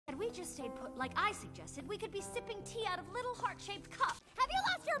we just stayed put like I suggested, we could be sipping tea out of little heart-shaped cups. Have you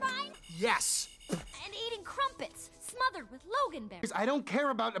lost your mind? Yes! And eating crumpets, smothered with loganberries. I don't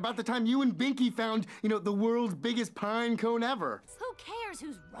care about the time you and Binky found, the world's biggest pine cone ever. Who cares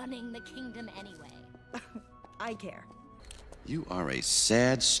who's running the kingdom anyway? I care. You are a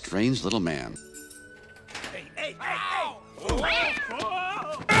sad, strange little man. Hey, hey, hey, hey!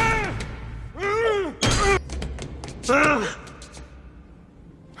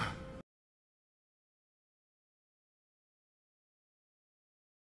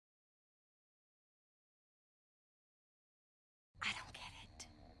 I don't get it.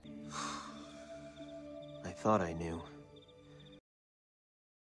 I thought I knew.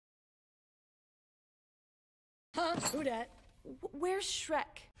 Huh? Who dat? Where's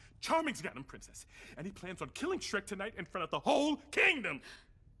Shrek? Charming's got him, princess. And he plans on killing Shrek tonight in front of the whole kingdom.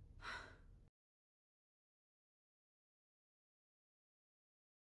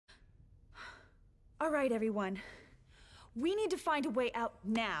 All right, everyone. We need to find a way out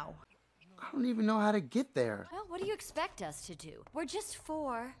now. I don't even know how to get there. Well, what do you expect us to do? We're just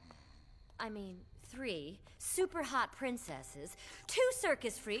three super hot princesses, 2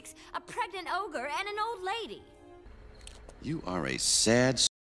 circus freaks, a pregnant ogre, and an old lady. You are a sad,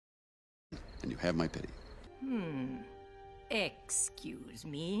 and you have my pity. Excuse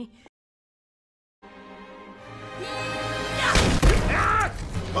me.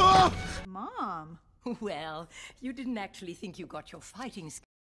 Mom. Well, you didn't actually think you got your fighting skills.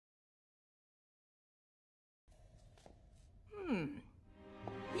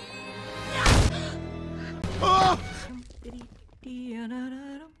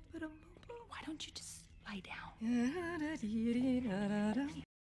 Why don't you just lie down?